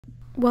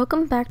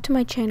Welcome back to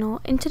my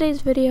channel. In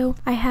today's video,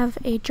 I have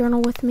a journal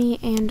with me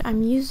and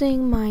I'm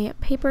using my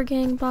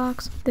papergang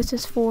box. This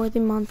is for the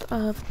month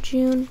of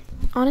June.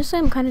 Honestly,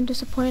 I'm kind of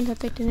disappointed that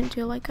they didn't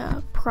do like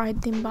a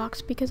pride theme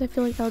box because I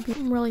feel like that would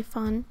be really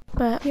fun.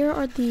 But here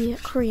are the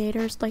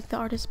creators, like the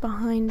artists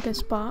behind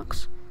this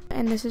box.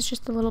 And this is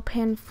just a little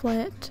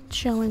pamphlet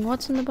showing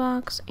what's in the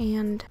box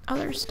and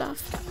other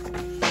stuff.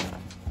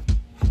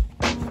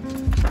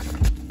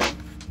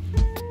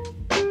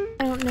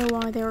 I don't know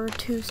why there are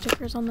two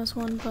stickers on this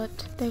one,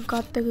 but they've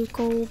got the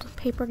gold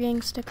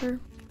papergang sticker.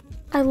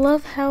 I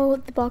love how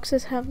the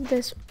boxes have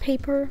this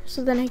paper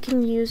so then I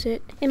can use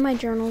it in my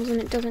journals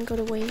and it doesn't go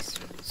to waste.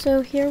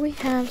 So here we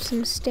have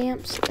some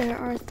stamps. There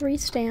are 3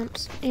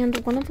 stamps and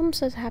one of them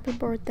says happy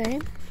birthday.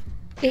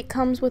 It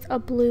comes with a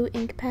blue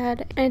ink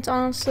pad and it's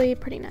honestly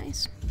pretty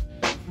nice.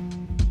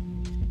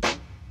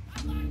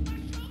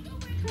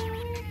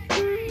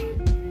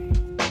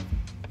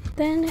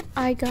 Then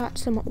I got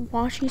some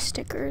washi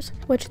stickers,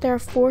 which there are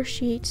 4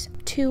 sheets,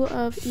 2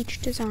 of each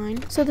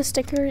design. So the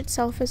sticker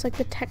itself is like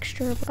the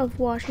texture of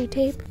washi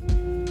tape.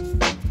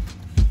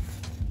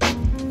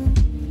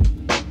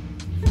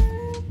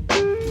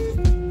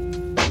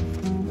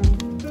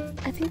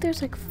 I think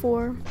there's like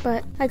 4,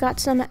 but I got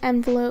some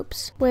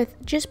envelopes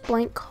with just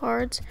blank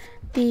cards.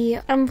 The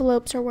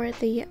envelopes are where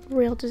the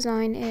real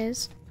design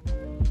is.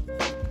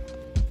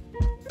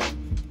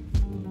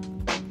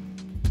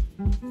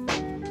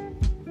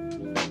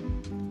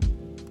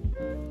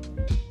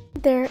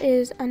 There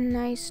is a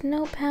nice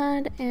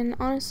notepad, and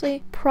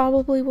honestly,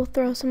 probably will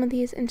throw some of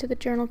these into the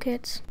journal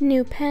kits.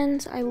 New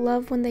pens, I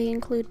love when they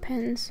include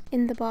pens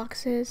in the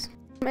boxes.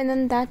 And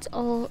then that's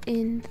all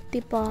in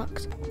the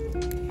box.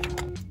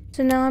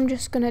 So now I'm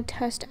just gonna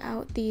test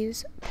out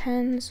these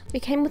pens.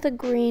 It came with a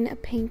green, a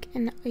pink,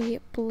 and a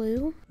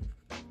blue.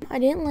 I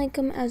didn't like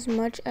them as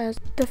much as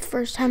the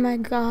first time I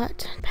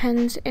got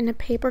pens in a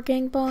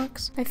papergang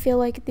box. I feel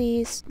like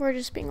these were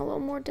just being a little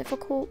more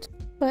difficult.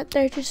 But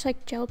they're just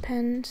like gel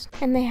pens,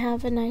 and they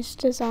have a nice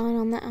design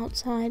on the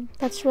outside.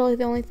 That's really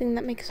the only thing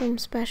that makes them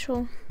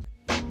special.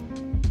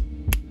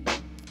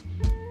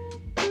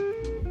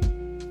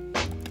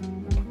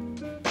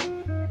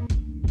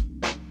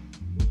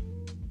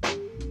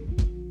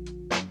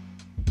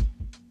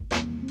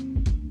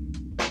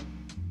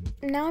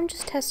 Now I'm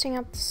just testing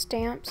out the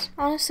stamps.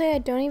 Honestly, I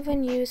don't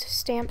even use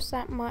stamps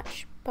that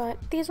much, but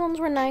these ones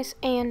were nice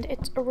and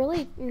it's a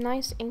really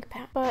nice ink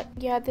pad. But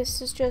yeah,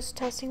 this is just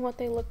testing what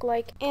they look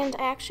like, and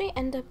I actually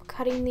end up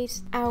cutting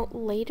these out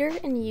later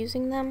and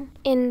using them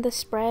in the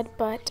spread,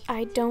 but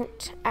I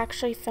don't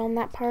actually film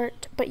that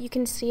part, but you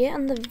can see it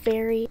on the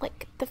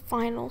the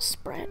final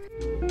spread.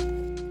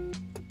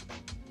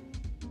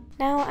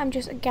 Now I'm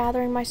just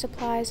gathering my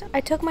supplies.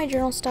 I took my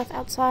journal stuff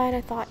outside.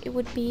 I thought it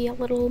would be a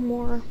little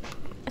more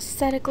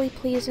aesthetically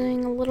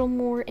pleasing, a little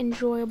more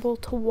enjoyable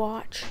to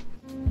watch.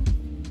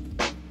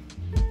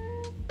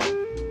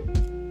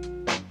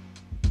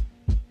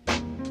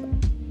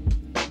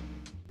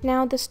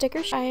 Now the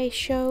stickers I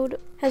showed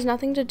has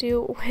nothing to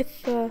do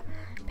with the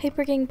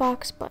papergang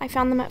box, but I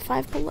found them at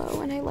Five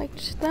Below and I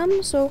liked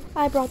them, so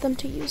I brought them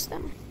to use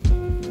them.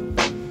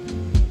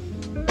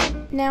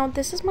 Now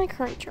this is my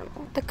current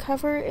journal. The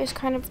cover is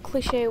kind of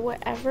cliche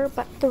whatever,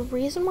 but the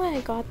reason why I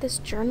got this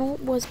journal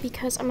was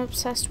because I'm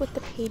obsessed with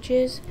the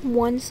pages.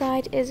 One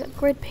side is a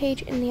grid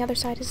page and the other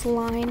side is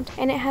lined,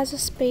 and it has a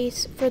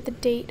space for the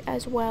date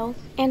as well.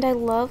 And I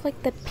love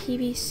like the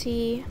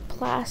PVC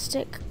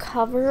plastic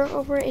cover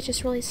over it. It's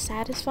just really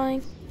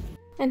satisfying.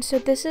 And so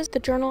this is the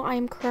journal I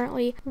am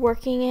currently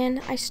working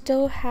in. I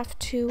still have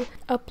to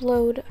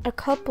upload a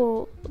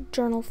couple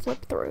journal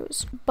flip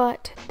throughs,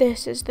 but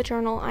this is the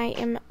journal I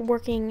am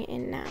working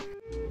in now.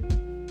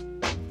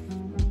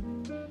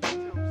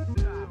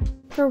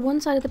 For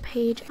one side of the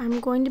page, I'm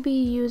going to be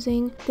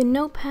using the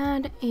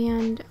notepad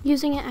and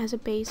using it as a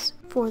base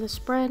for the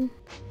spread.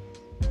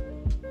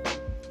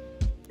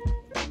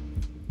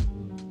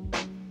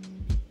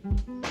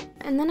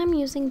 And then I'm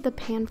using the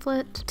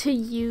pamphlet to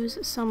use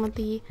some of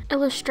the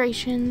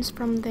illustrations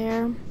from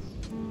there.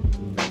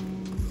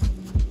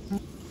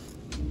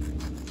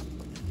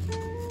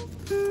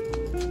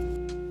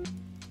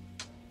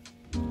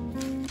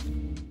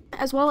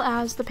 As well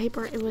as the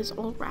paper it was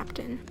all wrapped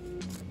in.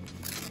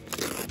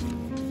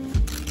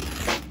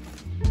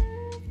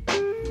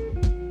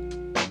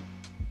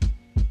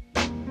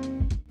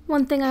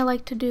 One thing I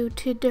like to do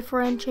to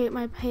differentiate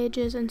my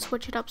pages and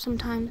switch it up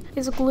sometimes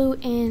is glue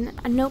in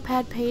a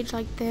notepad page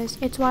like this.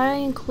 It's why I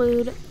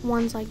include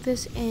ones like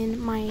this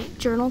in my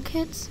journal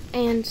kits,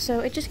 and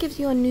so it just gives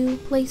you a new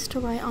place to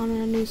write on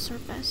and a new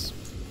surface.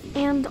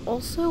 And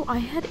also, I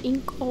had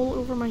ink all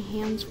over my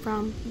hands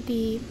from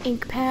the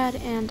ink pad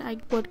and I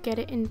would get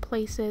it in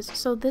places,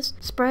 so this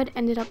spread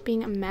ended up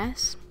being a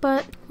mess.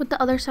 But with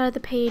the other side of the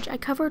page, I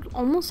covered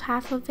almost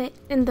half of it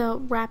in the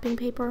wrapping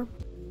paper.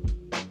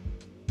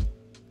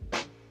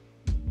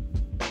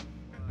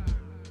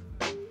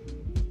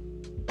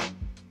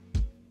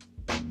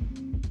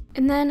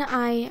 And then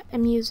I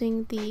am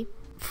using the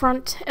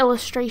front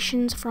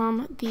illustrations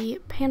from the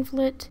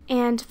pamphlet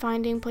and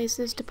finding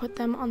places to put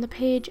them on the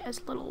page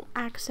as little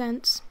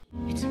accents.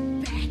 It's a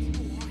bad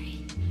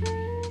boy.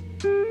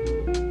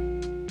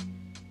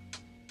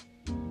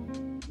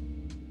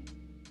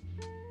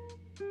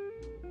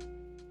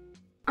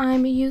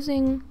 I'm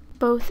using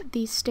both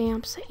these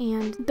stamps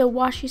and the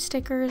washi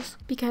stickers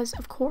because,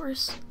 of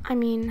course, I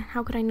mean,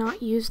 how could I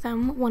not use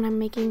them when I'm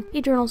making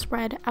a journal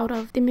spread out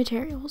of the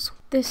materials?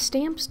 The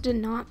stamps did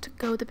not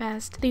go the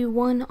best. The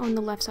one on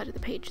the left side of the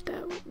page,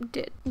 though,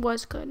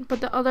 was good, but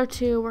the other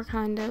two were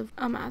kind of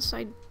a mess.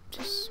 I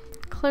just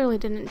clearly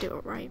didn't do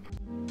it right.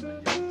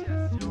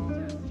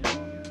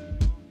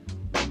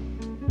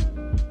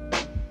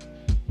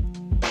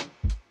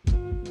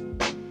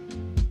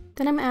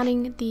 Then I'm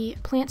adding the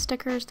plant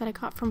stickers that I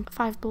got from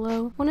Five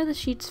Below. One of the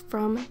sheets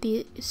from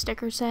the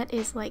sticker set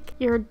is like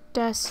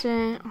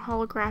iridescent,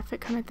 holographic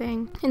kind of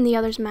thing, and the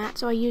other's matte,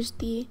 so I used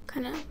the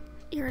kind of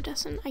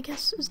iridescent, I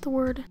guess is the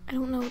word. I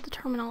don't know the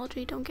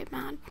terminology, don't get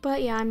mad.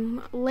 But yeah,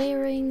 I'm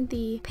layering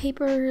the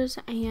papers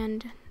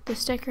and the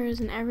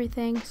stickers and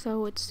everything,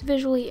 so it's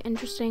visually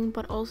interesting,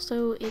 but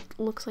also it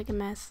looks like a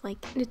mess.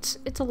 Like, it's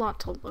a lot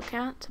to look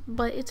at,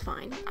 but it's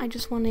fine. I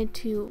just wanted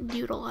to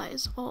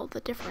utilize all the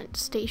different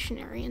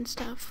stationery and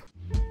stuff.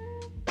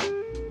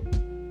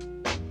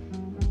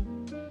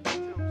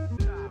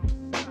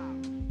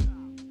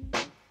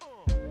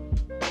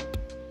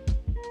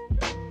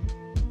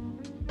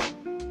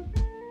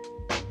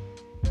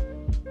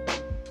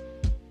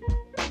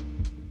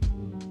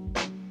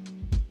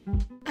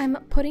 I'm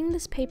putting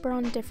this paper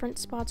on different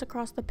spots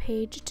across the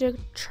page to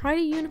try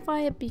to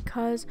unify it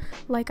because,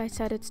 like I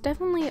said, it's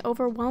definitely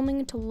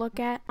overwhelming to look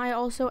at. I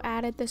also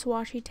added this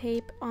washi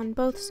tape on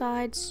both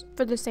sides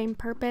for the same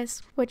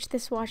purpose, which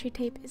this washi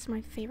tape is my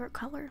favorite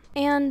color.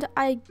 And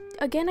I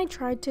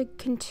tried to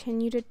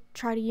continue to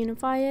try to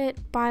unify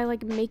it by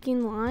like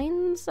making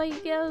lines, I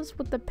guess,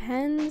 with the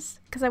pens,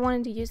 because I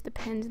wanted to use the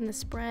pens in the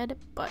spread,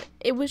 but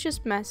it was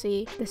just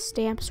messy. The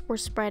stamps were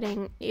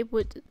spreading. It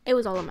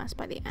was all a mess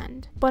by the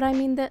end. But I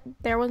mean, that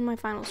there was my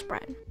final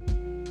spread.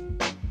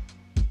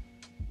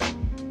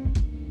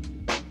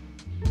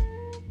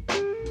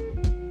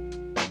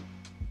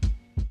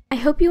 I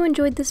hope you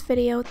enjoyed this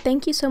video.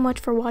 Thank you so much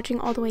for watching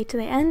all the way to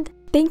the end.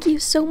 Thank you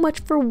so much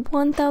for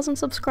 1,000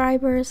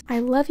 subscribers. I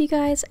love you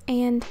guys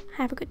and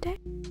have a good day.